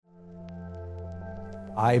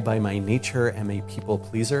I, by my nature, am a people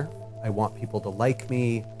pleaser. I want people to like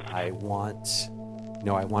me. I want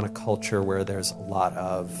a culture where there's a lot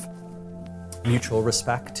of mutual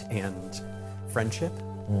respect and friendship,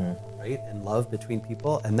 right? And love between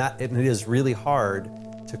people. And it is really hard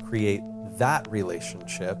to create that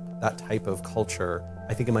relationship, that type of culture.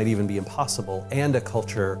 I think it might even be impossible. And a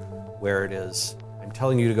culture where it is, I'm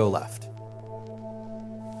telling you to go left.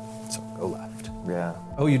 So go left. Yeah.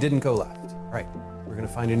 Oh, you didn't go left. Right. We're going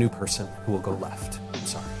to find a new person who will go left. I'm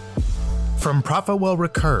sorry. From Profit Will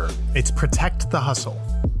Recur, it's Protect the Hustle,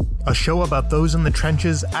 a show about those in the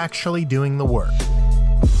trenches actually doing the work.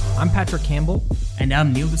 I'm Patrick Campbell. And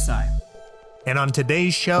I'm Neil Desai. And on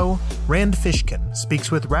today's show, Rand Fishkin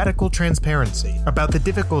speaks with radical transparency about the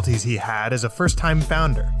difficulties he had as a first-time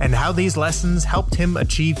founder and how these lessons helped him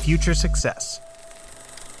achieve future success.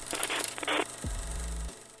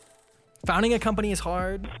 Founding a company is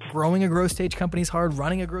hard. Growing a growth stage company is hard.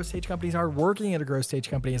 Running a growth stage company is hard. Working at a growth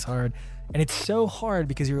stage company is hard. And it's so hard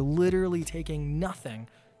because you're literally taking nothing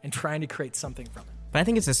and trying to create something from it. But I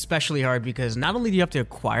think it's especially hard because not only do you have to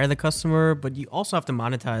acquire the customer, but you also have to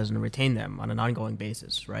monetize and retain them on an ongoing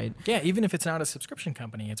basis, right? Yeah, even if it's not a subscription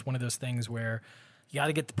company, it's one of those things where you got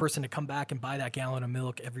to get the person to come back and buy that gallon of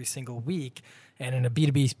milk every single week. And in a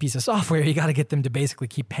B2B piece of software, you got to get them to basically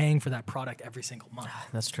keep paying for that product every single month.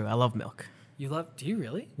 That's true. I love milk. Do you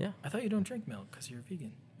really? Yeah. I thought you don't drink milk because you're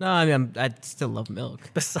vegan. No, I mean, I still love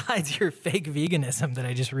milk. Besides your fake veganism that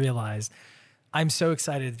I just realized, I'm so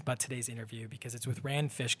excited about today's interview because it's with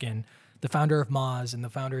Rand Fishkin, the founder of Moz and the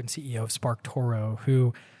founder and CEO of SparkToro,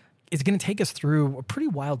 who is going to take us through a pretty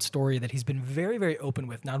wild story that he's been very, very open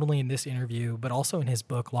with, not only in this interview, but also in his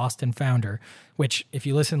book, Lost and Founder, which if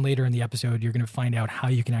you listen later in the episode, you're going to find out how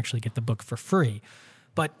you can actually get the book for free.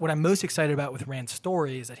 But what I'm most excited about with Rand's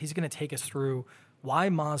story is that he's going to take us through why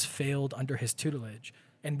Moz failed under his tutelage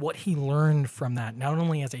and what he learned from that, not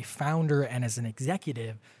only as a founder and as an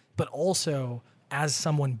executive, but also as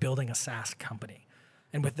someone building a SaaS company.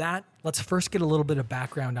 And with that, let's first get a little bit of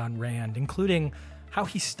background on Rand, including how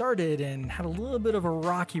he started and had a little bit of a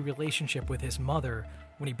rocky relationship with his mother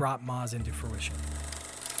when he brought Moz into fruition.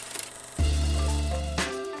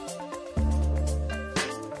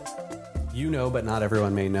 You know, but not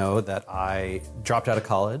everyone may know, that I dropped out of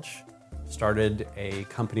college, started a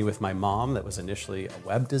company with my mom that was initially a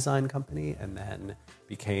web design company, and then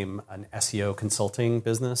became an SEO consulting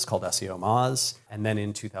business called SEO Moz. And then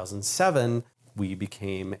in 2007, we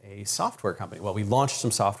became a software company. Well, we launched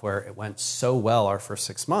some software. It went so well our first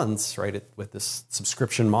 6 months, right, with this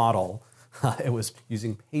subscription model. It was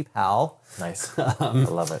using PayPal. Nice. I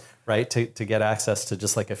love it. Right, to get access to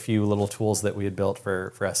just like a few little tools that we had built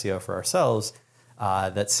for SEO for ourselves.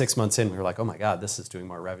 That 6 months in, we were like, oh my God, this is doing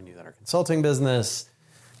more revenue than our consulting business.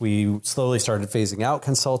 We slowly started phasing out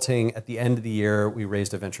consulting. At the end of the year, we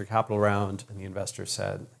raised a venture capital round, and the investors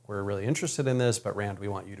said, we're really interested in this, but Rand, we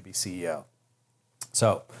want you to be CEO.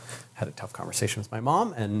 So had a tough conversation with my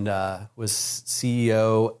mom and was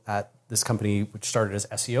CEO at this company, which started as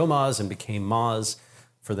SEO Moz and became Moz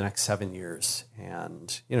for the next 7 years.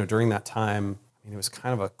 And, during that time, it was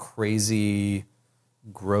kind of a crazy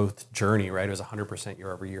growth journey, right? It was 100%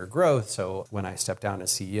 year over year growth. So when I stepped down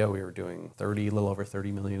as CEO, we were doing a little over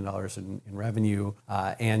 $30 million in revenue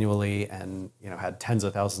annually, and, had tens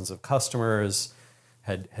of thousands of customers,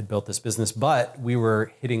 had built this business, but we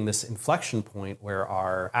were hitting this inflection point where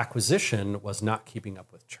our acquisition was not keeping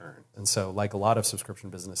up with churn. And so like a lot of subscription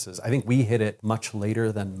businesses, I think we hit it much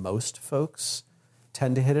later than most folks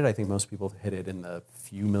tend to hit it. I think most people hit it in the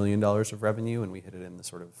few $1 million of revenue, and we hit it in the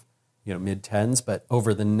sort of, mid tens. But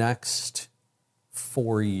over the next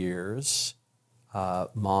 4 years,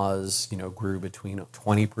 Moz, grew between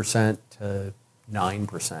 20% to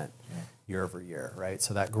 9% year over year, right?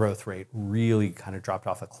 So that growth rate really kind of dropped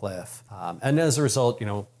off a cliff. And as a result,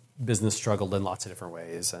 business struggled in lots of different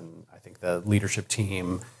ways. And I think the leadership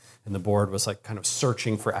team and the board was like kind of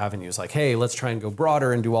searching for avenues like, hey, let's try and go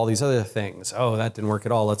broader and do all these other things. Oh, that didn't work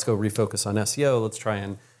at all. Let's go refocus on SEO. Let's try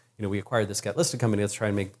and, we acquired this Get Listed company. Let's try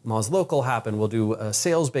and make Moz Local happen. We'll do a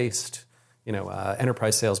sales-based,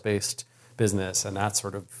 enterprise sales-based business. And that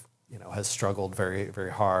sort of, has struggled very,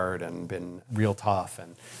 very hard and been real tough.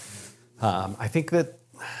 And I think that,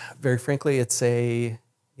 very frankly, it's a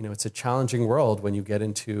challenging world when you get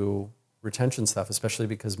into retention stuff, especially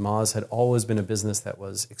because Moz had always been a business that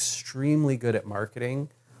was extremely good at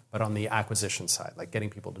marketing, but on the acquisition side, like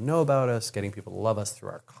getting people to know about us, getting people to love us through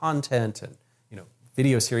our content and,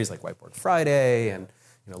 video series like Whiteboard Friday and,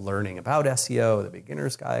 learning about SEO, the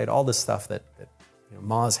beginner's guide, all this stuff that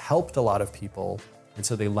Moz helped a lot of people. And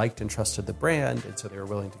so they liked and trusted the brand. And so they were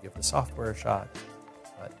willing to give the software a shot.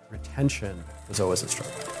 but retention was always a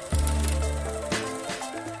struggle.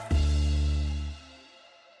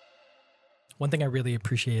 One thing I really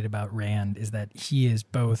appreciate about Rand is that he is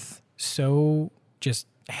both so just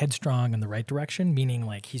headstrong in the right direction, meaning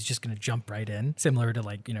like he's just going to jump right in, similar to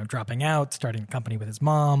like, dropping out, starting a company with his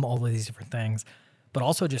mom, all of these different things, but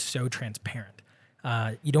also just so transparent.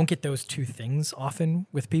 You don't get those two things often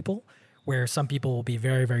with people, where some people will be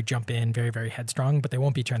very, very jump in, very, very headstrong, but they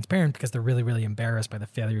won't be transparent because they're really, really embarrassed by the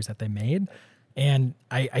failures that they made. And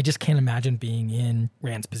I just can't imagine being in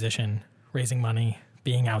Rand's position, raising money,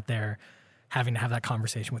 being out there, having to have that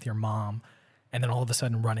conversation with your mom, and then all of a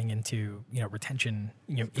sudden running into, retention,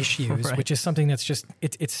 issues, right. Which is something that's just,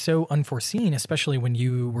 it's so unforeseen, especially when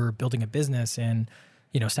you were building a business in,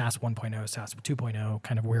 SaaS 1.0, SaaS 2.0,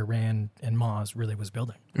 kind of where Rand and Moz really was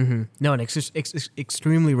building. Mm-hmm. No, and it's just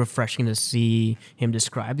extremely refreshing to see him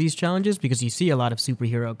describe these challenges, because you see a lot of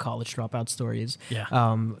superhero college dropout stories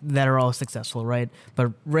that are all successful, right?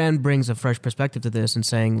 But Rand brings a fresh perspective to this and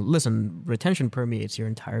saying, listen, retention permeates your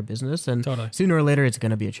entire business, and sooner or later it's going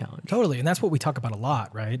to be a challenge. Totally, and that's what we talk about a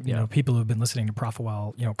lot, right? People who've been listening to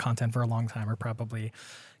Profitwell, content for a long time are probably,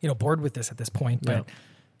 bored with this at this point, but...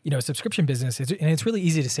 subscription business, and it's really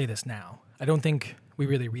easy to say this now. I don't think we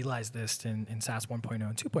really realized this in SaaS 1.0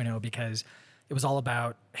 and 2.0, because it was all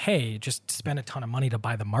about, hey, just spend a ton of money to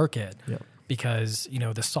buy the market because,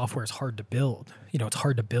 the software is hard to build. It's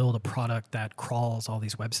hard to build a product that crawls all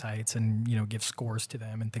these websites and, gives scores to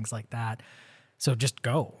them and things like that. So just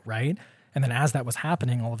go, right? And then as that was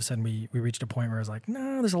happening, all of a sudden we reached a point where it was like,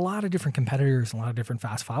 no, there's a lot of different competitors, a lot of different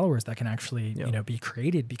fast followers that can actually, be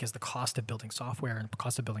created, because the cost of building software and the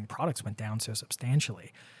cost of building products went down so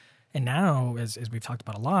substantially. And now, as we've talked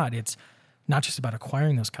about a lot, it's not just about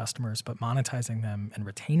acquiring those customers, but monetizing them and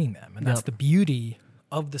retaining them. And that's the beauty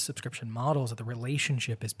of the subscription model, is that the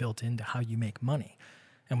relationship is built into how you make money.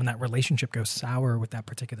 And when that relationship goes sour with that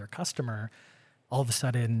particular customer, all of a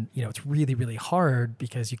sudden, it's really, really hard,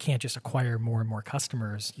 because you can't just acquire more and more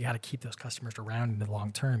customers. You got to keep those customers around in the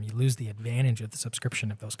long term. You lose the advantage of the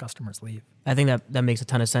subscription if those customers leave. I think that makes a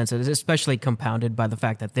ton of sense. It's especially compounded by the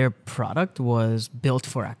fact that their product was built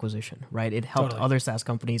for acquisition, right? It helped other SaaS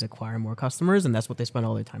companies acquire more customers, and that's what they spent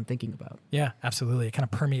all their time thinking about. Yeah, absolutely. It kind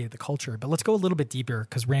of permeated the culture. But let's go a little bit deeper,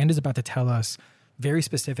 because Rand is about to tell us very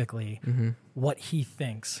specifically what he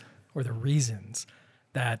thinks, or the reasons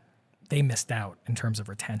that they missed out in terms of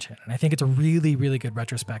retention. And I think it's a really, really good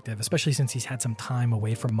retrospective, especially since he's had some time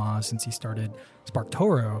away from Moz since he started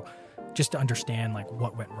SparkToro, just to understand like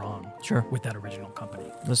what went wrong with that original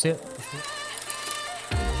company. Let's see it.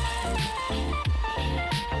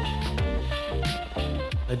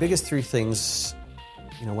 My biggest three things,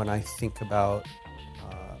 when I think about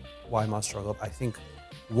why Moz struggled, I think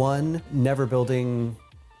one, never building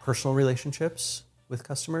personal relationships with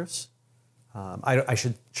customers. I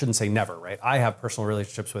shouldn't say never, right? I have personal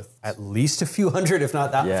relationships with at least a few hundred, if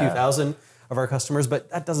not that few thousand of our customers, but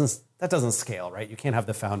that doesn't scale, right? You can't have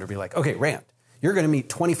the founder be like, okay, Rand, you're going to meet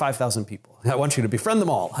 25,000 people. I want you to befriend them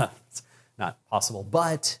all. It's not possible.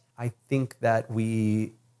 But I think that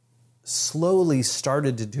we slowly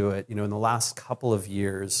started to do it. In the last couple of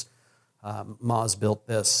years, Moz built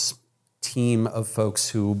this team of folks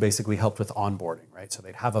who basically helped with onboarding, right? So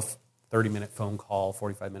they'd have a 30-minute phone call,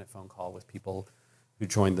 45-minute phone call with people who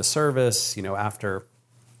joined the service. After,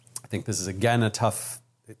 I think this is again it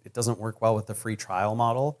doesn't work well with the free trial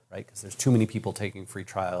model, right? Because there's too many people taking free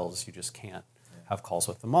trials. You just can't have calls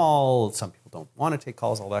with them all. Some people don't want to take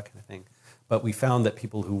calls, all that kind of thing. But we found that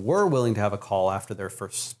people who were willing to have a call after their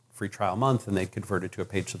first free trial month and they converted to a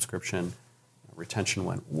paid subscription, retention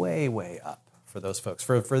went way, way up for those folks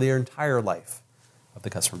for their entire life of the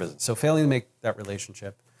customer business. So failing to make that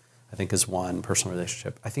relationship, I think, is one personal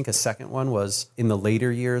relationship. I think a second one was, in the later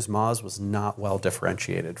years, Moz was not well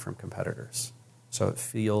differentiated from competitors. So it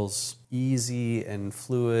feels easy and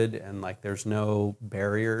fluid, and like there's no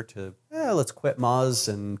barrier to, let's quit Moz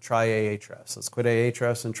and try Ahrefs. Let's quit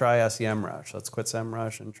Ahrefs and try SEMrush. Let's quit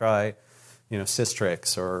SEMrush and try,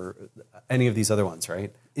 Systrix or any of these other ones,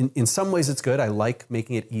 right? In some ways it's good. I like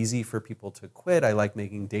making it easy for people to quit. I like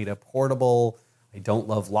making data portable. I don't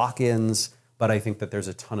love lock-ins. But I think that there's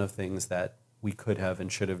a ton of things that we could have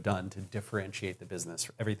and should have done to differentiate the business.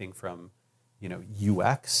 Everything from,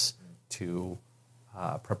 UX to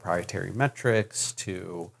proprietary metrics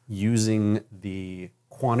to using the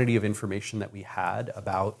quantity of information that we had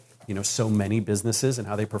about, so many businesses and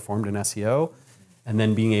how they performed in SEO, and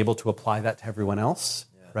then being able to apply that to everyone else,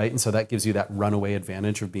 right? And so that gives you that runaway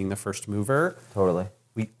advantage of being the first mover. Totally.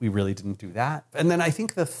 We really didn't do that. And then I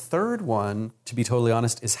think the third one, to be totally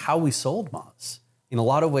honest, is how we sold Moz. in a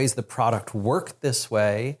lot of ways, the product worked this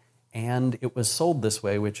way and it was sold this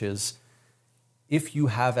way, which is if you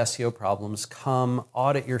have SEO problems, come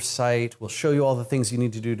audit your site. We'll show you all the things you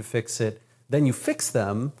need to do to fix it. Then you fix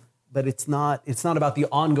them, but it's not about the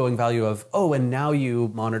ongoing value of, oh, and now you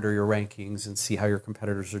monitor your rankings and see how your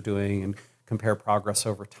competitors are doing and compare progress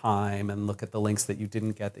over time and look at the links that you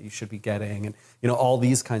didn't get that you should be getting and all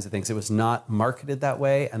these kinds of things. It was not marketed that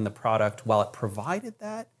way, and the product, while it provided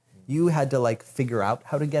that, you had to like figure out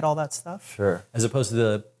how to get all that stuff. Sure. As opposed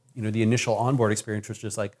to the initial onboard experience was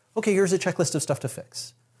just like, okay, here's a checklist of stuff to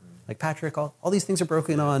fix. Like, Patrick, all these things are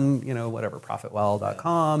broken on whatever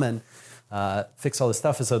profitwell.com and fix all this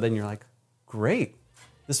stuff. And so then you're like, great,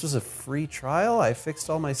 this was a free trial. I fixed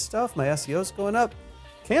all my stuff. My SEO's going up.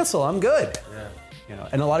 Cancel, I'm good. Yeah.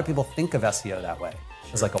 And a lot of people think of SEO that way.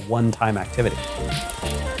 Sure. It's like a one-time activity.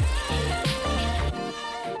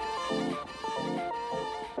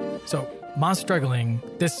 So Moz struggling,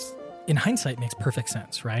 this in hindsight makes perfect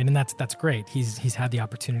sense, right? And that's great. He's had the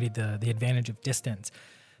opportunity, the advantage of distance.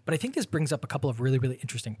 But I think this brings up a couple of really, really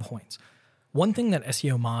interesting points. One thing that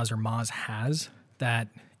SEO Moz or Moz has that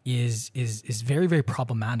is very, very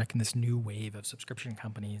problematic in this new wave of subscription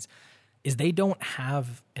companies is they don't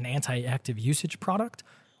have an anti-active usage product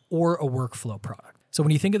or a workflow product. So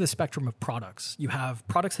when you think of the spectrum of products, you have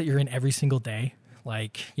products that you're in every single day,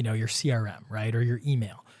 like your CRM, right, or your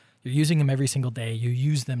email. You're using them every single day. You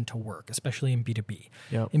use them to work, especially in B2B.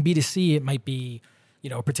 Yep. In B2C, it might be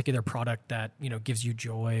a particular product that gives you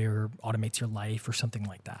joy or automates your life or something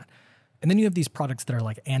like that. And then you have these products that are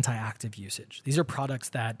like anti-active usage. These are products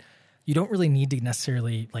that you don't really need to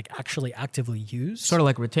necessarily like actually actively use. Sort of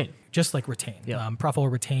like Retain. Just like Retain. Yeah.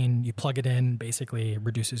 Profitwell Retain, you plug it in, basically it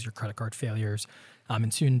reduces your credit card failures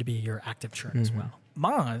and soon to be your active churn as well.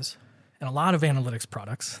 Moz and a lot of analytics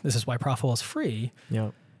products, this is why Profitwell is free.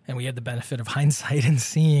 Yep. And we had the benefit of hindsight and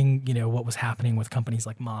seeing, what was happening with companies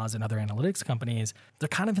like Moz and other analytics companies. They're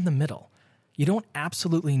kind of in the middle. You don't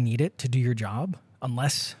absolutely need it to do your job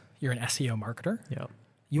unless you're an SEO marketer. Yep.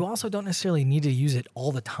 You also don't necessarily need to use it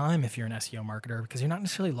all the time if you're an SEO marketer because you're not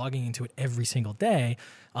necessarily logging into it every single day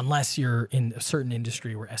unless you're in a certain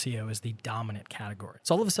industry where SEO is the dominant category.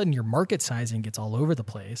 So all of a sudden your market sizing gets all over the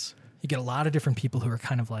place. You get a lot of different people who are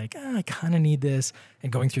kind of like, I kind of need this,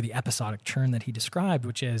 and going through the episodic churn that he described,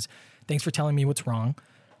 which is, thanks for telling me what's wrong.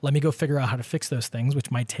 Let me go figure out how to fix those things, which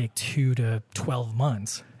might take 2 to 12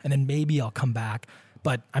 months. And then maybe I'll come back,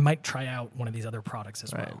 but I might try out one of these other products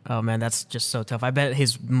as well. Oh man, that's just so tough. I bet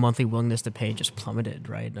his monthly willingness to pay just plummeted,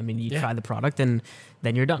 right? I mean, you try the product and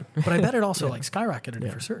then you're done. But I bet it also like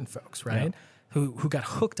skyrocketed for certain folks, right? Yeah. Who got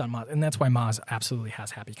hooked on Moz. And that's why Moz absolutely has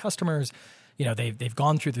happy customers. They've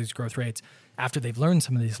gone through these growth rates after they've learned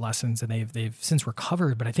some of these lessons and they've since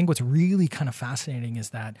recovered. But I think what's really kind of fascinating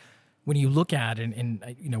is that when you look at and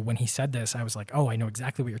when he said this, I was like, oh, I know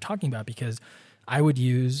exactly what you're talking about because I would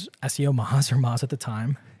use SEO Moz or Moz at the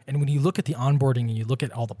time. And when you look at the onboarding and you look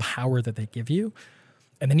at all the power that they give you,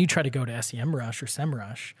 and then you try to go to SEMrush or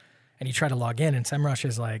SEMrush and you try to log in and SEMrush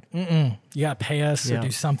is like, you got to pay us or do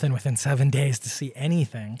something within 7 days to see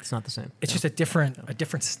anything. It's not the same. It's just a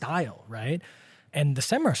different style, right? And the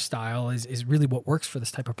SEMrush style is really what works for this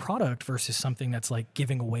type of product versus something that's like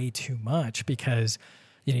giving away too much because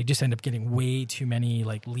you just end up getting way too many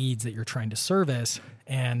like leads that you're trying to service.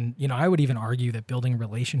 And, I would even argue that building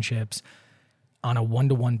relationships on a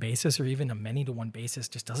one-to-one basis or even a many-to-one basis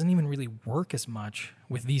just doesn't even really work as much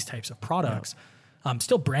with these types of products. No.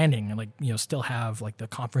 Still branding and still have like the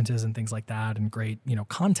conferences and things like that and great,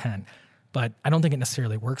 content. But I don't think it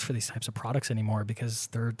necessarily works for these types of products anymore because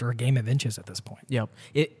they're a game of inches at this point. Yeah,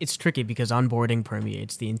 it's tricky because onboarding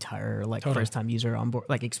permeates the entire first-time user onboard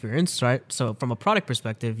experience, right? So from a product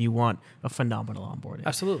perspective, you want a phenomenal onboarding.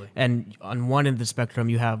 Absolutely. And on one end of the spectrum,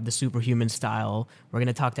 you have the superhuman style. We're going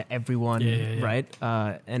to talk to everyone, right?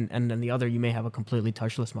 And then the other, you may have a completely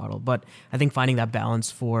touchless model. But I think finding that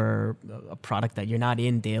balance for a product that you're not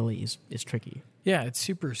in daily is tricky. Yeah, it's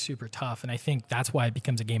super, super tough. And I think that's why it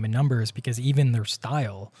becomes a game of numbers because even their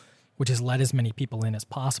style, which has let as many people in as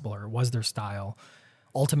possible, or was their style,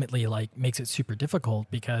 ultimately makes it super difficult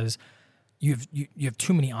because you have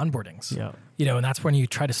too many onboardings. Yeah. And that's when you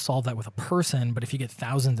try to solve that with a person. But if you get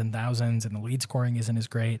thousands and thousands and the lead scoring isn't as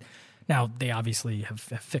great, now they obviously have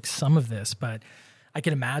fixed some of this, but I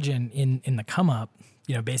can imagine in the come up,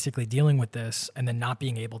 basically dealing with this and then not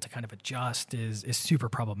being able to kind of adjust is super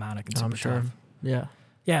problematic and super tough. Yeah.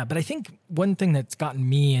 Yeah, but I think one thing that's gotten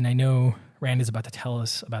me, and I know Rand is about to tell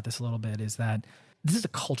us about this a little bit, is that this is a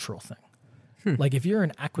cultural thing. Like if you're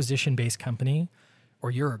an acquisition-based company or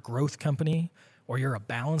you're a growth company or you're a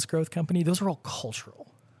balanced growth company, those are all cultural.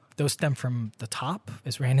 Those stem from the top,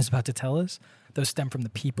 as Rand is about to tell us. Those stem from the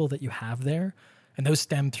people that you have there. And those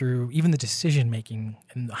stem through even the decision-making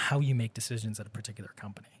and how you make decisions at a particular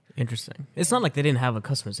company. Interesting. It's not like they didn't have a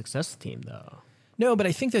customer success team, though. No, but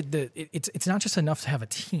I think that it's not just enough to have a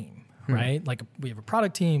team, right? Like we have a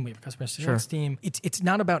product team, we have a customer success team. It's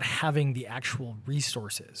not about having the actual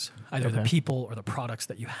resources, either the people or the products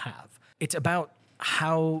that you have. It's about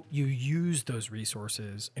how you use those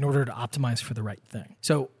resources in order to optimize for the right thing.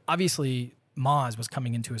 So obviously Moz was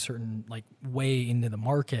coming into a certain like way into the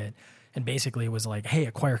market, and basically it was like, hey,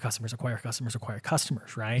 acquire customers,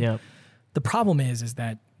 right? Yep. The problem is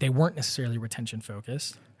that they weren't necessarily retention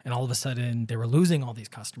focused, and all of a sudden they were losing all these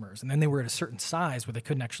customers, and then they were at a certain size where they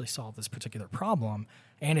couldn't actually solve this particular problem.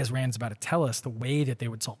 And as Rand's about to tell us, the way that they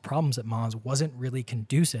would solve problems at Moz wasn't really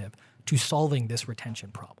conducive to solving this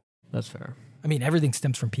retention problem. That's fair. I mean, everything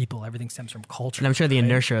stems from people. Everything stems from culture. And I'm sure the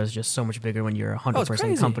inertia is just so much bigger when you're a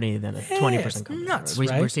 100% company than a 20% company. Nuts,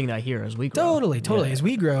 right? We're seeing that here as we grow. Totally. Yeah. As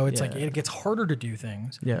we grow, it's like it gets harder to do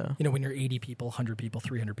things. Yeah. You know, when you're 80 people, 100 people,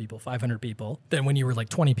 300 people, 500 people, then when you were like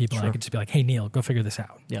 20 people, I could just be like, hey, Neil, go figure this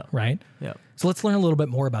out. Yeah. Right? Yeah. So let's learn a little bit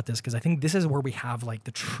more about this, because I think this is where we have like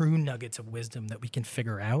the true nuggets of wisdom that we can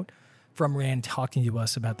figure out from Rand talking to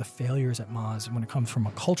us about the failures at Moz when it comes from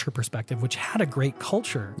a culture perspective, which had a great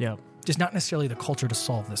culture. Yeah. Just not necessarily the culture to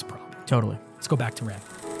solve this problem. Totally. Let's go back to Rand.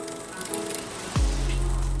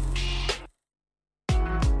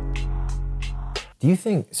 Do you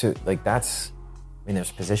think, so like that's, I mean,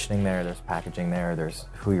 there's positioning there, there's packaging there, there's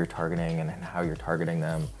who you're targeting and how you're targeting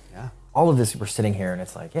them. Yeah. All of this, we're sitting here and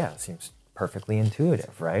it's like, yeah, it seems perfectly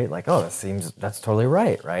intuitive, right? Like, oh, that's totally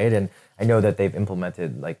right? And I know that they've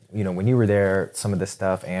implemented, like, you know, when you were there, some of this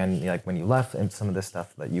stuff, and like when you left, and some of this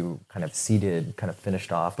stuff that you kind of seeded, kind of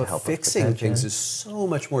finished off to help fixing with things is so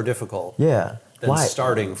much more difficult. Yeah. Than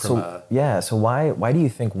starting from So why do you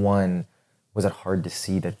think, one, was it hard to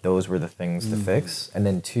see that those were the things to fix? And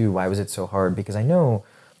then two, why was it so hard? Because I know,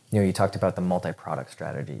 you know, you talked about the multi-product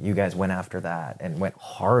strategy. You guys went after that and went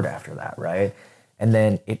hard after that, right? And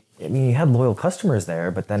then you had loyal customers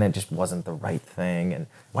there, but then it just wasn't the right thing. And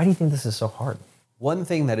why do you think this is so hard? One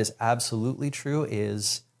thing that is absolutely true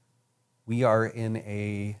is we are in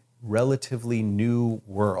a relatively new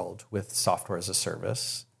world with software as a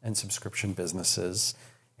service and subscription businesses,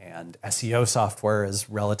 and SEO software is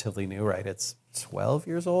relatively new, right? It's 12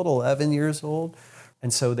 years old, 11 years old.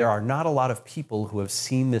 And so there are not a lot of people who have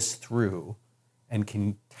seen this through and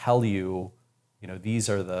can tell you, you know, these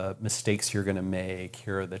are the mistakes you're going to make.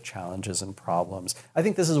 Here are the challenges and problems. I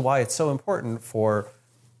think this is why it's so important for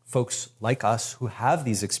folks like us who have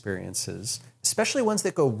these experiences, especially ones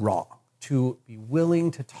that go wrong, to be willing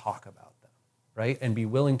to talk about them, right? And be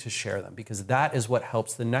willing to share them, because that is what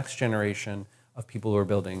helps the next generation of people who are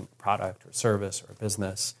building a product or service or a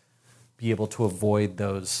business be able to avoid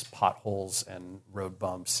those potholes and road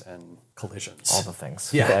bumps and collisions. All the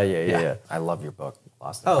things. Yeah. I love your book,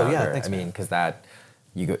 Lost Oh, Founder. yeah, thanks, I mean, because that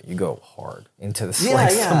you go hard into this, Yeah,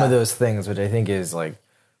 like yeah. some of those things, which I think is like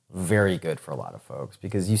very good for a lot of folks,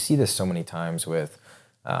 because you see this so many times with,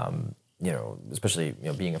 you know, especially, you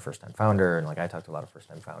know, being a first-time founder, and like I talk to a lot of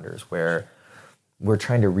first-time founders where we're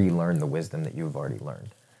trying to relearn the wisdom that you've already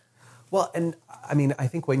learned. Well, and I mean, I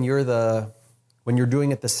think when you're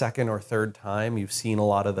doing it the second or third time, you've seen a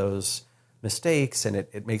lot of those mistakes, and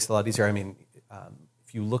it makes it a lot easier. I mean,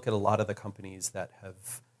 if you look at a lot of the companies that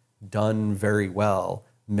have done very well,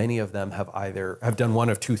 many of them have done one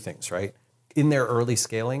of two things, right? In their early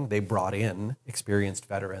scaling, they brought in experienced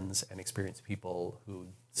veterans and experienced people who'd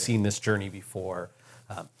seen this journey before.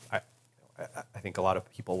 I think a lot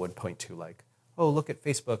of people would point to, like, oh, look at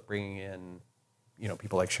Facebook bringing in, you know,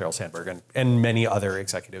 people like Sheryl Sandberg and many other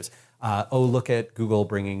executives. Look at Google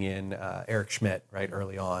bringing in Eric Schmidt right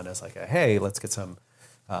early on as like, hey, let's get some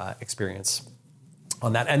experience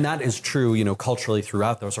on that. And that is true, you know, culturally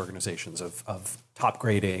throughout those organizations of top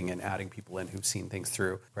grading and adding people in who've seen things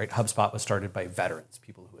through, right? HubSpot was started by veterans,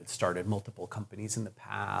 people who had started multiple companies in the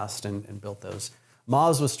past and built those.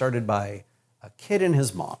 Moz was started by a kid and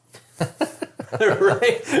his mom,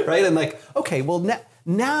 right? And like, okay, well,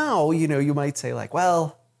 now, you know, you might say like,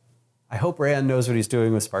 well, I hope Rand knows what he's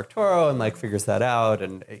doing with SparkToro and like figures that out.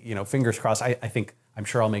 And, you know, fingers crossed, I'm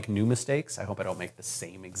sure I'll make new mistakes. I hope I don't make the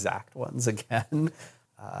same exact ones again.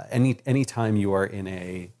 Anytime you are in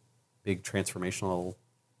a big transformational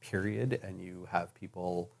period and you have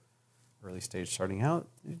people early stage starting out,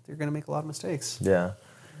 they're going to make a lot of mistakes. Yeah.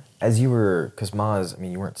 As you were, because Moz, I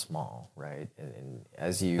mean, you weren't small, right? And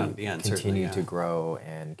as you continued to grow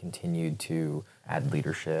and continued to add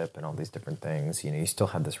leadership and all these different things, you know, you still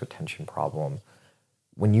had this retention problem.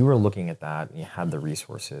 when you were looking at that and you had the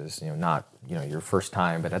resources, not, your first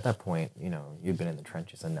time, but at that point, you'd been in the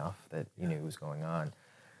trenches enough that you knew what was going on.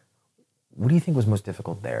 What do you think was most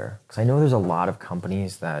difficult there? Because I know there's a lot of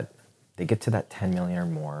companies that they get to that 10 million or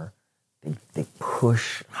more, they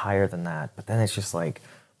push higher than that, but then it's just like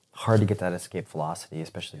hard to get that escape velocity,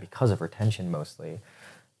 especially because of retention mostly.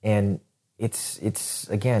 And it's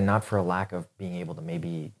again, not for a lack of being able to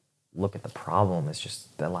maybe look at the problem, it's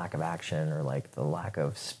just the lack of action or like the lack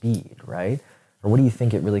of speed, right? Or what do you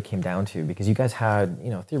think it really came down to? Because you guys had,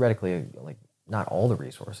 theoretically, like not all the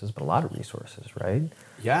resources, but a lot of resources, right?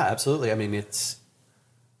 Yeah, absolutely. I mean, it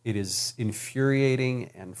is infuriating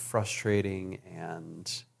and frustrating, and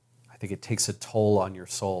I think it takes a toll on your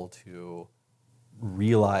soul to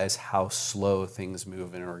realize how slow things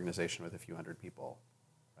move in an organization with a few hundred people,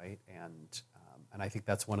 right? And I think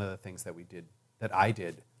that's one of the things that I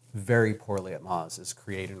did very poorly at Moz, is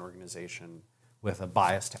create an organization with a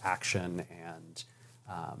bias to action and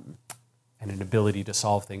an ability to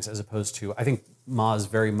solve things, as opposed to, I think Moz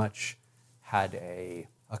very much had a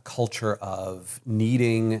culture of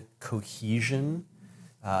needing cohesion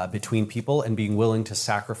between people and being willing to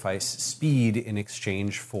sacrifice speed in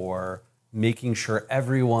exchange for making sure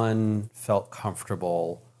everyone felt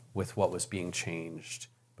comfortable with what was being changed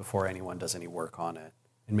before anyone does any work on it,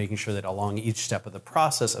 and making sure that along each step of the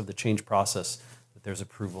process, of the change process, that there's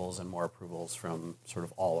approvals and more approvals from sort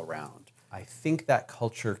of all around. I think that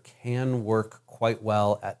culture can work quite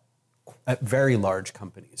well at very large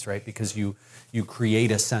companies, right? Because you create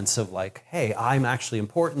a sense of like, hey, I'm actually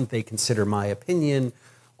important. They consider my opinion.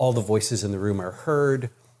 All the voices in the room are heard.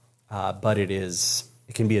 But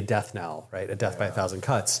it can be a death knell, right? A death by 1,000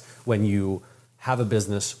 cuts when you have a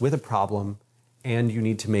business with a problem and you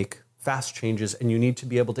need to make fast changes and you need to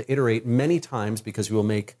be able to iterate many times, because you will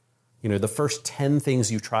make, the first 10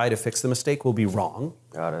 things you try to fix the mistake will be wrong.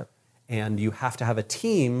 Got it. And you have to have a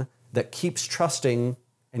team that keeps trusting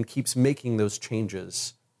and keeps making those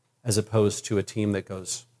changes, as opposed to a team that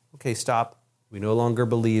goes, okay, stop. We no longer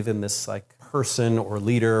believe in this like person or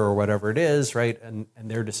leader or whatever it is, right? And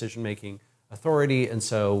their decision-making authority. And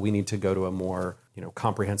so we need to go to a more,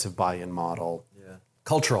 comprehensive buy-in model. Yeah.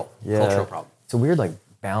 Cultural problem. It's a weird like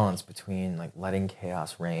balance between like letting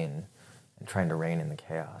chaos reign and trying to reign in the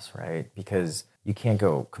chaos, right? Because you can't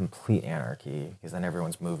go complete anarchy, because then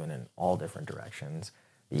everyone's moving in all different directions.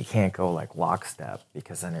 You can't go like lockstep,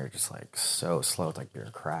 because then you're just like so slow. It's like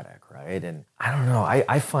bureaucratic, right? And I don't know.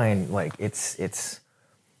 I find like it's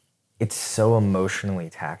so emotionally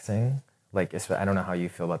taxing. Like, I don't know how you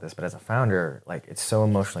feel about this, but as a founder, like it's so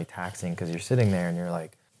emotionally taxing, because you're sitting there and you're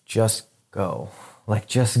like, just go,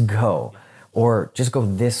 or just go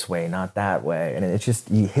this way, not that way. And it's just,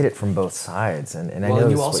 you hit it from both sides. And I know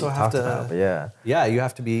you also have to, about, but yeah, you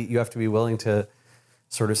have to be willing to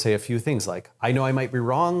sort of say a few things like, I know I might be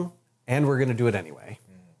wrong, and we're going to do it anyway.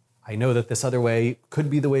 I know that this other way could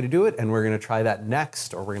be the way to do it, and we're going to try that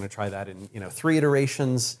next, or we're going to try that in 3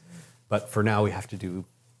 iterations. But for now, we have to do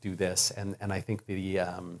this. And I think the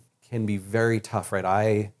can be very tough, right?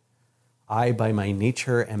 I by my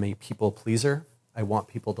nature am a people pleaser. I want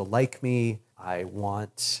people to like me. I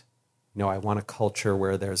want a culture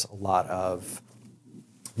where there's a lot of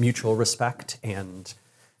mutual respect and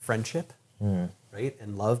friendship, right?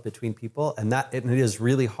 And love between people. And it is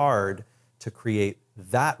really hard to create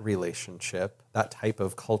that relationship, that type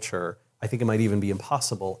of culture. I think it might even be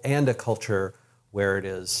impossible. And a culture where it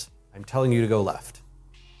is, I'm telling you to go left.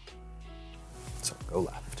 So go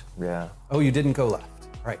left. Yeah. Oh, you didn't go left.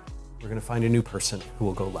 All right. We're going to find a new person who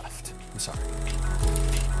will go left. I'm sorry.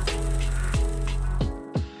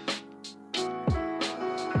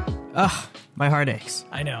 Ugh, my heart aches.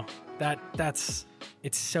 I know.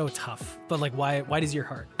 It's so tough. But like, why does your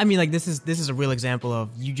heart? I mean, like this is a real example of,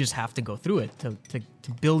 you just have to go through it to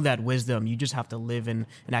build that wisdom. You just have to live and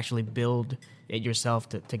actually build it yourself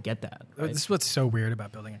to get that. Right? This is what's so weird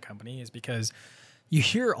about building a company, is because you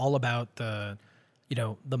hear all about the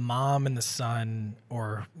mom and the son,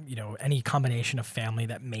 or, any combination of family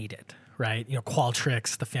that made it, right?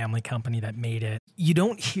 Qualtrics, the family company that made it. You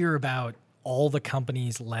don't hear about all the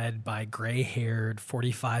companies led by gray-haired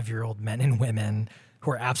 45-year-old men and women who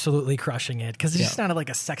are absolutely crushing it, because it's just not like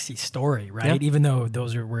a sexy story, right? Yeah. Even though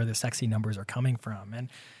those are where the sexy numbers are coming from. And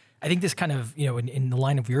I think this kind of, in the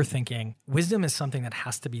line of your thinking, wisdom is something that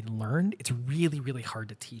has to be learned. It's really, really hard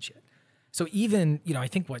to teach it. So even, I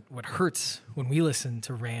think what hurts when we listen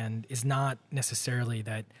to Rand is not necessarily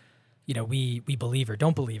that, we believe or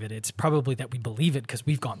don't believe it. It's probably that we believe it because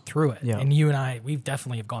we've gone through it. Yeah. And you and I, we've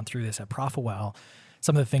definitely have gone through this at ProfitWell.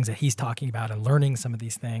 some of the things that he's talking about and learning some of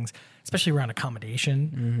these things, especially around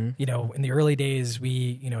accommodation. You know, in the early days,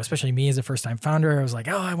 we, you know, especially me as a first time founder, I was like,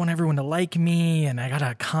 oh, I want everyone to like me and I got to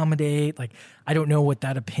accommodate. Like, I don't know what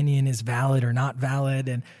that opinion is valid or not valid.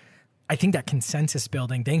 And I think that consensus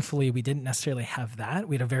building, thankfully, we didn't necessarily have that.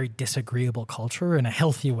 We had a very disagreeable culture in a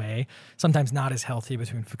healthy way, sometimes not as healthy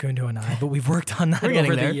between Facundo and I, but we've worked on that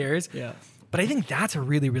over the years. Yeah. But I think that's a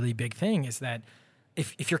really, really big thing is that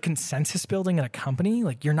if you're consensus building in a company,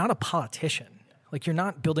 like you're not a politician, like you're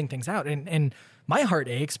not building things out. And my heart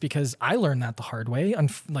aches because I learned that the hard way.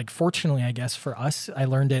 Like, fortunately, I guess for us, I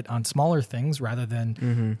learned it on smaller things rather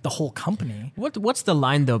than the whole company. What's the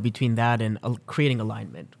line though between that and creating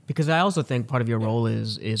alignment? Because I also think part of your role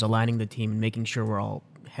is aligning the team and making sure we're all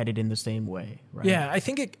headed in the same way. Right? Yeah, I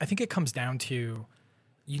think it comes down to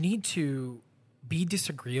you need to be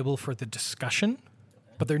disagreeable for the discussion,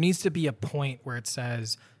 but there needs to be a point where it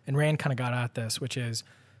says, and Rand kind of got at this, which is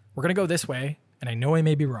we're going to go this way, and I know I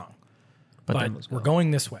may be wrong, but we're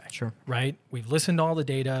going this way. Sure. Right? We've listened to all the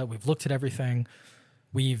data. We've looked at everything.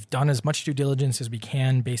 We've done as much due diligence as we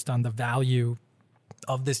can based on the value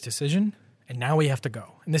of this decision, and now we have to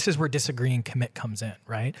go. And this is where disagree and commit comes in,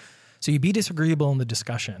 right? So you be disagreeable in the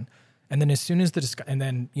discussion, and then as soon as and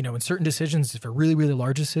then, you know, in certain decisions, if a really, really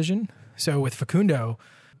large decision. So with Facundo,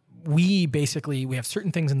 we have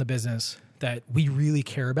certain things in the business that we really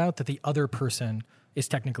care about that the other person is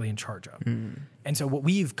technically in charge of. And so what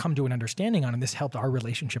we've come to an understanding on, and this helped our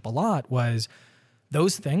relationship a lot, was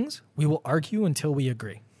those things we will argue until we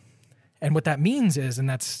agree. And what that means is, and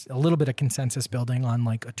that's a little bit of consensus building on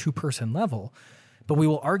like a 2-person level, but we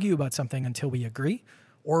will argue about something until we agree,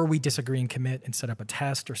 or we disagree and commit and set up a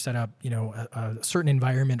test or set up, you know, a certain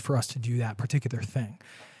environment for us to do that particular thing.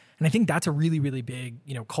 And I think that's a really, really big,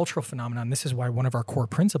 you know, cultural phenomenon. This is why one of our core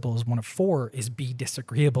principles, one of 4, is be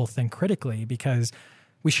disagreeable, think critically, because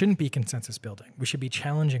we shouldn't be consensus building. We should be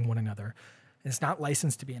challenging one another. And it's not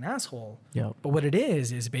licensed to be an asshole, but what it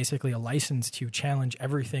is basically a license to challenge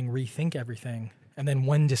everything, rethink everything. And then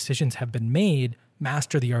when decisions have been made,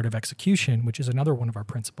 master the art of execution, which is another one of our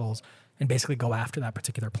principles, and basically go after that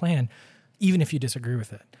particular plan, even if you disagree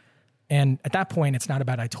with it. And at that point, it's not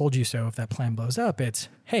about I told you so if that plan blows up. It's,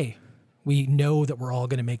 hey, we know that we're all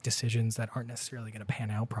going to make decisions that aren't necessarily going to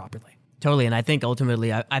pan out properly. Totally. And I think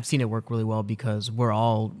ultimately I've seen it work really well because we're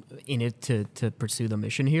all in it to pursue the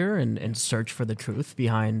mission here and search for the truth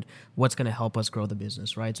behind what's going to help us grow the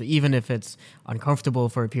business, right? So even if it's uncomfortable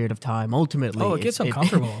for a period of time, ultimately... it gets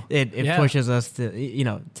uncomfortable. It pushes us to, you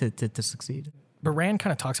know, to succeed. But Rand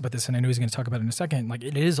kind of talks about this, and I know he's going to talk about it in a second. Like,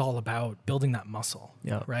 it is all about building that muscle,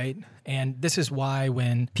 right? And this is why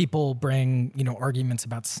when people bring, you know, arguments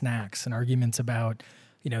about snacks and arguments about,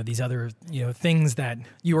 you know, these other, you know, things that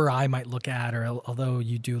you or I might look at, or although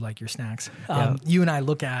you do like your snacks, you and I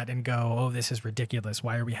look at and go, oh, this is ridiculous.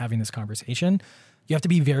 Why are we having this conversation? You have to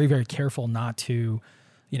be very, very careful not to,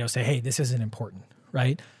 you know, say, hey, this isn't important,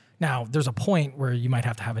 right? Now, there's a point where you might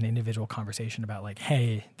have to have an individual conversation about like,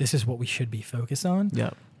 hey, this is what we should be focused on.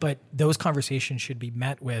 Yeah. But those conversations should be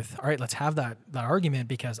met with, all right, let's have that argument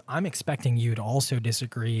because I'm expecting you to also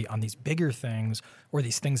disagree on these bigger things or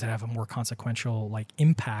these things that have a more consequential like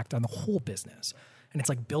impact on the whole business. And it's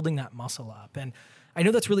like building that muscle up. And I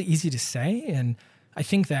know that's really easy to say. And I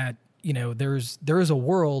think that, you know, there is a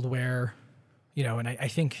world where, you know, and I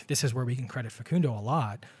think this is where we can credit Facundo a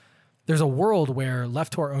lot. There's a world where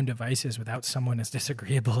left to our own devices without someone as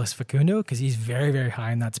disagreeable as Facundo, because he's very, very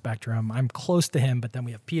high in that spectrum. I'm close to him, but then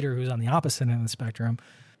we have Peter, who's on the opposite end of the spectrum.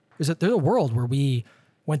 There's a world where we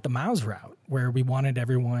went the Mao's route, where we wanted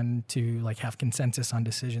everyone to like have consensus on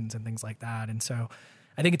decisions and things like that. And so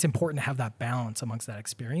I think it's important to have that balance amongst that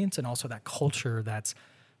experience and also that culture that's,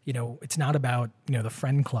 you know, it's not about, you know, the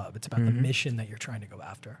friend club. It's about the mission that you're trying to go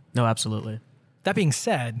after. No, absolutely. That being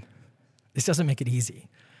said, this doesn't make it easy.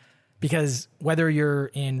 Because whether you're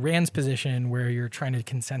in Rand's position where you're trying to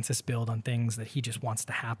consensus build on things that he just wants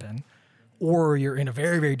to happen, or you're in a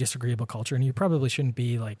very, very disagreeable culture, and you probably shouldn't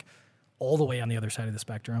be like all the way on the other side of the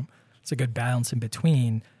spectrum. It's a good balance in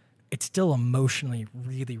between. It's still emotionally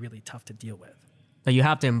really, really tough to deal with. But you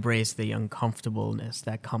have to embrace the uncomfortableness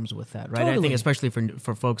that comes with that, right? Totally. I think especially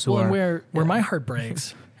for folks who are... Where my heart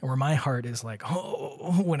breaks, and where my heart is like,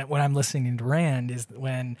 oh, when I'm listening to Rand is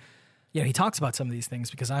when... You know, he talks about some of these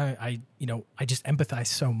things because I just empathize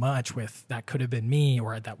so much with that could have been me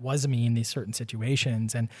or that was me in these certain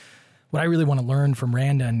situations. And what I really want to learn from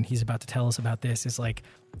Rand, and he's about to tell us about this, is like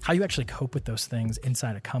how you actually cope with those things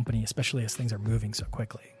inside a company, especially as things are moving so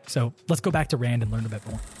quickly. So let's go back to Rand and learn a bit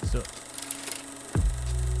more.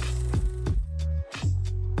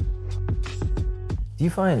 Do you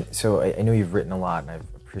find, so I know you've written a lot and I've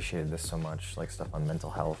appreciated this so much, like stuff on mental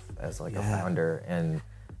health as like a founder, and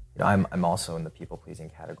you know, I'm also in the people pleasing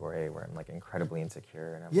category where I'm like incredibly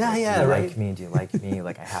insecure and I'm like, do you like me? Do you like me?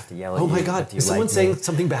 Like I have to yell at you. Oh my God, is someone saying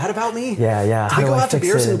something bad about me? Yeah. Did I go out to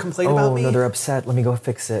Beers and complain about me? Oh no, they're upset. Let me go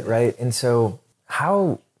fix it, right? And so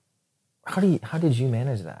how did you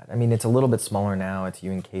manage that? I mean, it's a little bit smaller now. It's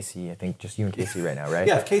you and Casey. I think just you and Casey right now, right?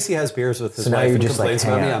 Yeah, if Casey has beers with his wife and complains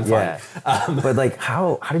about me, I'm fine. But like,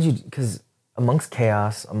 how did you? Because amongst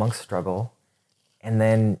chaos, amongst struggle, and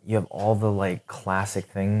then you have all the like classic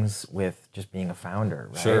things with just being a founder,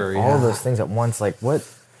 right? Sure, all of those things at once. Like what?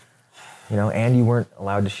 You know, and you weren't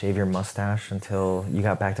allowed to shave your mustache until you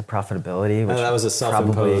got back to profitability, which that was a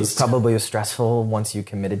self-imposed. Probably was stressful once you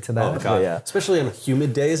committed to that. Oh God, yeah. Especially on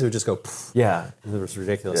humid days, it would just go. Poof. Yeah, it was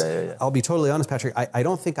ridiculous. Yeah. I'll be totally honest, Patrick. I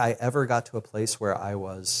don't think I ever got to a place where I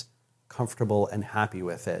was comfortable and happy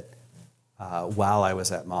with it while I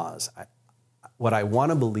was at Moz. What I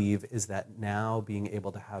want to believe is that now being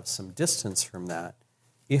able to have some distance from that,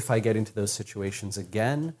 if I get into those situations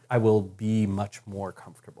again, I will be much more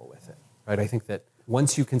comfortable with it. Right? I think that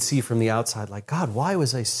once you can see from the outside, like, God, why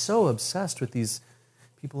was I so obsessed with these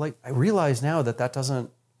people? Like, I realize now that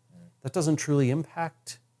doesn't truly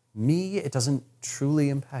impact me. It doesn't truly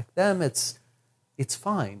impact them. It's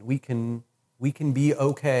fine. We can be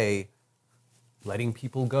okay letting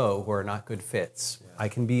people go who are not good fits. Yeah. I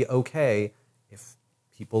can be okay if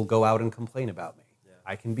people go out and complain about me. Yeah.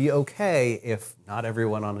 I can be okay if not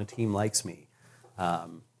everyone on a team likes me.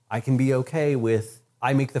 I can be okay with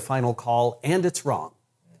I make the final call and it's wrong.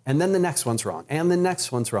 And then the next one's wrong. And the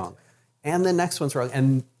next one's wrong. And the next one's wrong.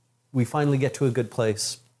 And we finally get to a good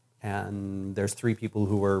place. And there's 3 people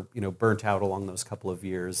who were, burnt out along those couple of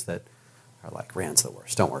years that are like, Rand's the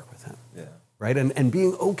worst. Don't work with him. Yeah. Right? And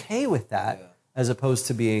being okay with that as opposed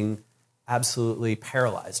to being absolutely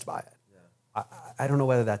paralyzed by it. Yeah. I don't know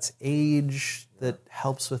whether that's age that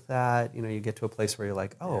helps with that. You get to a place where you're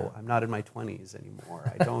like, I'm not in my 20s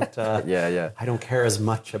anymore. I don't. I don't care as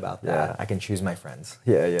much about that. Yeah, I can choose my friends.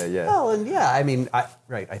 Yeah. Well, and I mean,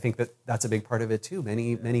 I think that's a big part of it too.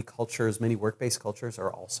 Many cultures, many work-based cultures,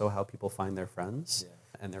 are also how people find their friends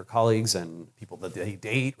and their colleagues and people that they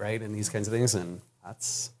date, right, and these kinds of things. And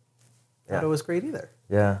that's not always great either.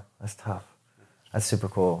 Yeah, that's tough. That's super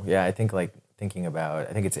cool. Yeah, I think I think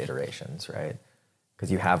it's iterations, right?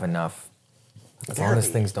 Because you have enough. As long as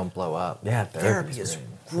things don't blow up. Yeah, therapy is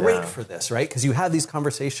great for this, right? Because you have these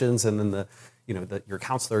conversations, and then your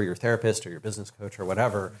counselor, your therapist, or your business coach, or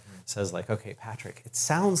whatever, says like, "Okay, Patrick, it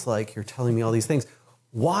sounds like you're telling me all these things.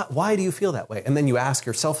 Why do you feel that way?" And then you ask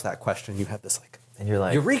yourself that question. You have this and you're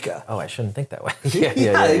like, eureka! Oh, I shouldn't think that way.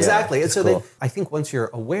 yeah, exactly. And so then I think once you're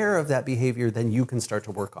aware of that behavior, then you can start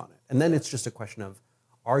to work on it. And then it's just a question of,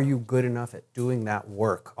 are you good enough at doing that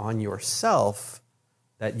work on yourself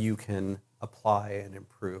that you can apply and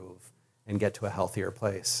improve and get to a healthier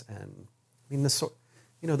place? And I mean, the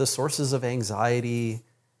sources of anxiety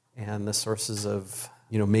and the sources of,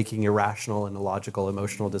 making irrational and illogical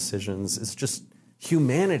emotional decisions is just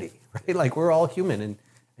humanity, right? Like, we're all human, and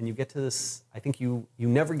you get to this, I think you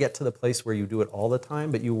never get to the place where you do it all the time,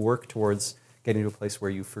 but you work towards getting to a place where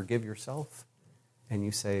you forgive yourself and you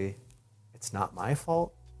say, it's not my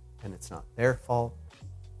fault and it's not their fault,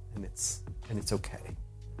 and it's okay.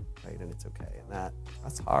 Right, and it's okay, and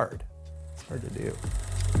that's hard. It's hard to do.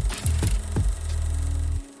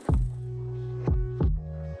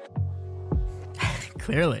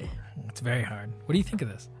 Clearly, it's very hard. What do you think of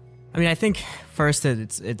this? I mean, I think first that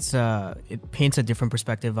it paints a different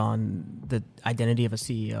perspective on the identity of a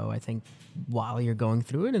CEO. I think while you're going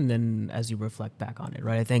through it, and then as you reflect back on it,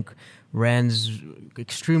 right? I think Rand's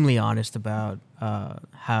extremely honest about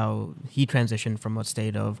how he transitioned from a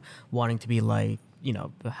state of wanting to be like,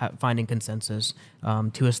 finding consensus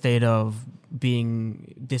to a state of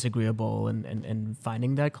being disagreeable and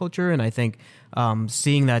finding that culture. And I think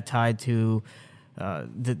seeing that tied to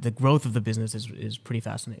the growth of the business is pretty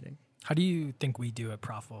fascinating. How do you think we do at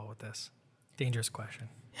Profitable with this? Dangerous question.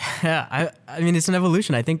 Yeah, I mean, it's an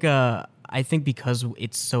evolution. I think because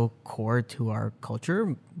it's so core to our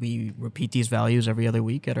culture, we repeat these values every other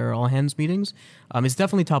week at our all hands meetings. It's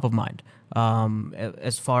definitely top of mind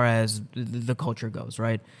as far as the culture goes,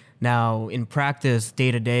 right? Now, in practice,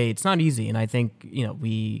 day to day, it's not easy. And I think,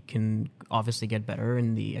 we can obviously get better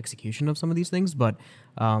in the execution of some of these things. But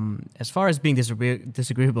as far as being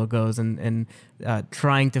disagreeable goes and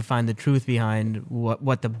trying to find the truth behind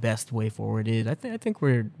what the best way forward is, I think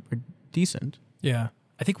we're decent. Yeah.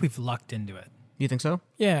 I think we've lucked into it. You think so?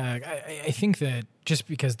 Yeah. I think that just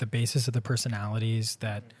because the basis of the personalities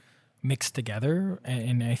that mix together,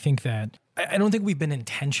 and I think that I don't think we've been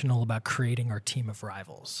intentional about creating our team of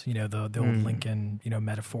rivals. You know, the old Lincoln,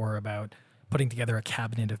 metaphor about putting together a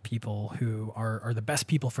cabinet of people who are the best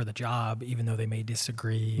people for the job, even though they may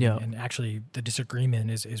disagree. Yeah. And actually the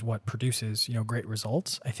disagreement is what produces, great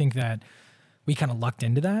results. I think that we kind of lucked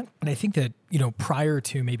into that. And I think that, prior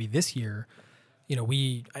to maybe this year,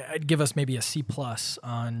 I'd give us maybe a C+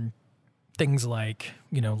 on things like,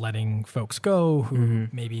 letting folks go who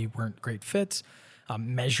maybe weren't great fits,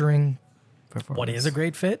 measuring what is a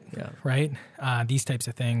great fit, right? These types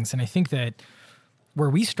of things. And I think that where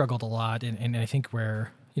we struggled a lot, and I think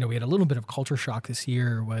where, we had a little bit of culture shock this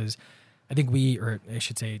year was, I think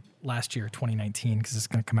last year, 2019, because it's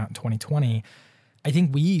going to come out in 2020, I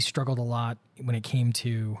think we struggled a lot when it came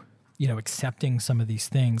to, accepting some of these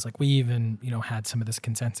things. Like we even, had some of this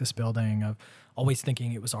consensus building of always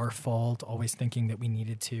thinking it was our fault, always thinking that we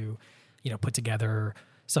needed to, put together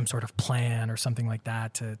some sort of plan or something like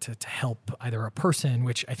that to help either a person,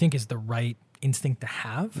 which I think is the right instinct to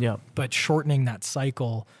have, but shortening that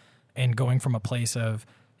cycle and going from a place of,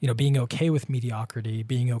 being okay with mediocrity,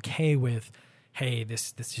 being okay with, hey,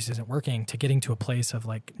 this just isn't working, to getting to a place of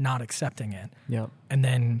like not accepting it. And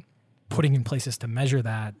then putting in places to measure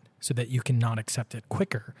that so that you can not accept it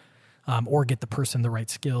quicker, or get the person the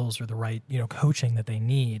right skills or the right, coaching that they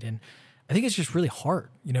need. And I think it's just really hard,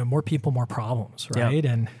 more people, more problems, right?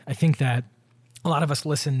 And I think that a lot of us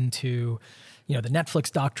listen to, the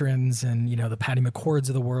Netflix doctrines and, the Patty McCords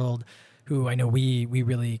of the world, who I know we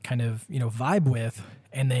really kind of, vibe with,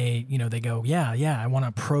 and they, they go, I want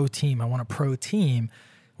a pro team.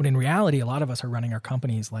 When in reality, a lot of us are running our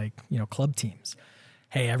companies like, club teams.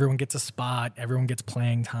 Hey, everyone gets a spot, everyone gets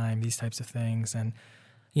playing time, these types of things. And,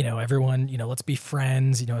 everyone, let's be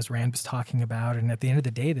friends, as Rand was talking about. And at the end of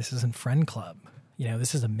the day, this isn't friend club.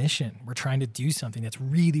 This is a mission. We're trying to do something that's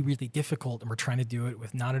really, really difficult, and we're trying to do it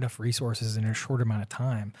with not enough resources in a short amount of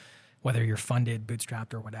time, whether you're funded,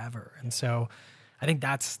 bootstrapped, or whatever. And so I think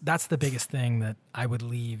that's the biggest thing that I would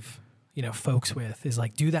leave, folks with, is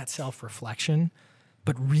like, do that self-reflection,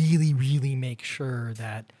 but really, really make sure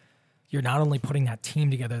that you're not only putting that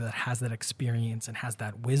team together that has that experience and has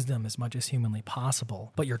that wisdom as much as humanly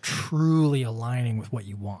possible, but you're truly aligning with what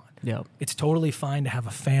you want. It's totally fine to have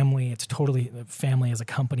a family. It's totally family as a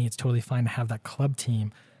company. It's totally fine to have that club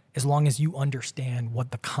team, as long as you understand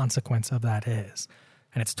what the consequence of that is.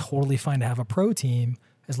 And it's totally fine to have a pro team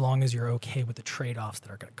as long as you're okay with the trade-offs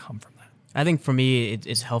that are going to come from that. I think for me,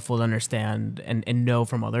 it's helpful to understand and know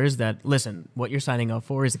from others that, listen, what you're signing up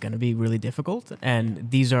for is going to be really difficult. And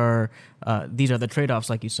these are the trade-offs,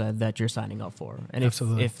 like you said, that you're signing up for. And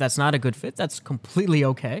if that's not a good fit, that's completely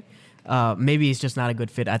okay. Maybe it's just not a good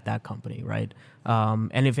fit at that company, right?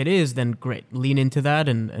 And if it is, then great. Lean into that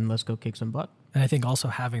and let's go kick some butt. And I think also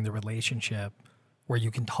having the relationship where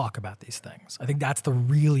you can talk about these things. I think that's the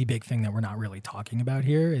really big thing that we're not really talking about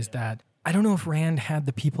here, is that I don't know if Rand had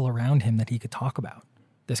the people around him that he could talk about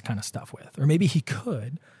this kind of stuff with. Or maybe he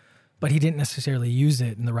could, but he didn't necessarily use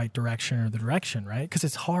it in the right direction or the direction, right? Because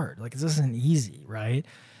it's hard. Like, this isn't easy, right?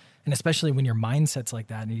 And especially when your mindset's like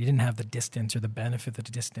that and you didn't have the distance or the benefit of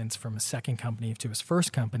the distance from a second company to his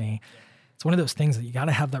first company, it's one of those things that you got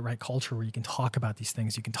to have that right culture where you can talk about these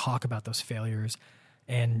things, you can talk about those failures,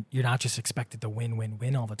 and you're not just expected to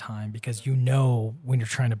win all the time, because when you're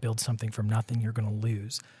trying to build something from nothing, you're going to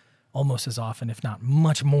lose almost as often, if not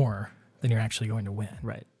much more, than you're actually going to win.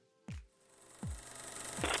 Right.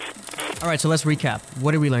 All right, so let's recap.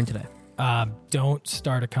 What did we learn today? Don't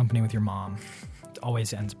start a company with your mom. It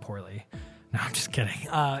always ends poorly. No, I'm just kidding.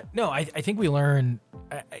 I think we learned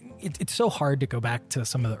it's so hard to go back to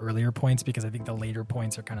some of the earlier points, because I think the later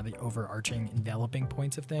points are kind of the overarching, enveloping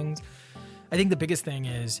points of things. I think the biggest thing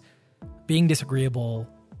is being disagreeable,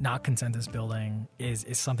 not consensus building, is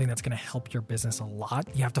something that's going to help your business a lot.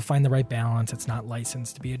 You have to find the right balance. It's not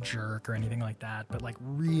licensed to be a jerk or anything like that, but like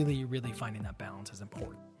really, really finding that balance is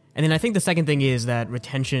important. And then I think the second thing is that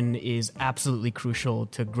retention is absolutely crucial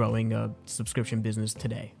to growing a subscription business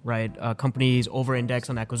today, right? Companies over-index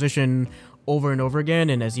on acquisition over and over again,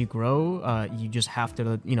 and as you grow, you just have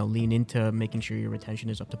to lean into making sure your retention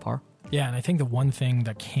is up to par. Yeah, and I think the one thing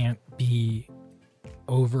that can't be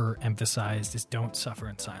overemphasized is don't suffer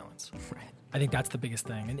in silence. Right. I think that's the biggest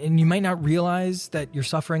thing. And you might not realize that you're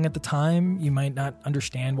suffering at the time. You might not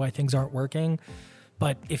understand why things aren't working.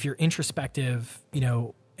 But if you're introspective,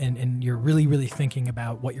 and you're really, really thinking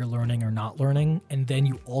about what you're learning or not learning, and then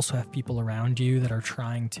you also have people around you that are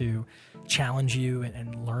trying to challenge you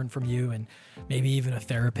and learn from you, and maybe even a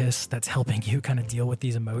therapist that's helping you kind of deal with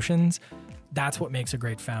these emotions, That's what makes a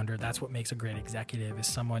great founder. That's what makes a great executive, is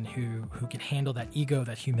someone who can handle that ego,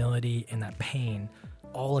 that humility, and that pain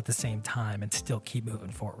all at the same time and still keep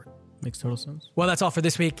moving forward. Makes total sense. Well, that's all for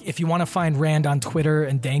this week. If you want to find Rand on Twitter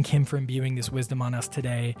and thank him for imbuing this wisdom on us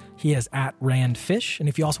today, he is @RandFish. And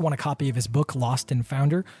if you also want a copy of his book, Lost in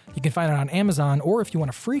Founder, you can find it on Amazon. Or if you want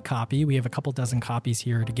a free copy, we have a couple dozen copies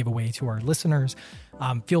here to give away to our listeners.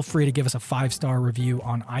 Feel free to give us a 5-star review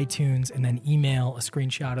on iTunes and then email a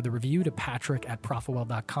screenshot of the review to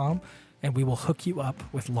patrick@profitwell.com, and we will hook you up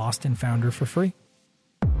with Lost in Founder for free.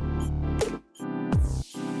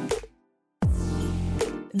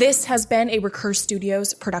 This has been a Recur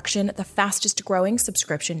Studios production, the fastest growing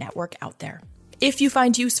subscription network out there. If you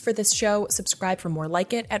find use for this show, subscribe for more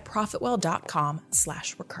like it at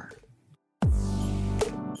profitwell.com/recur.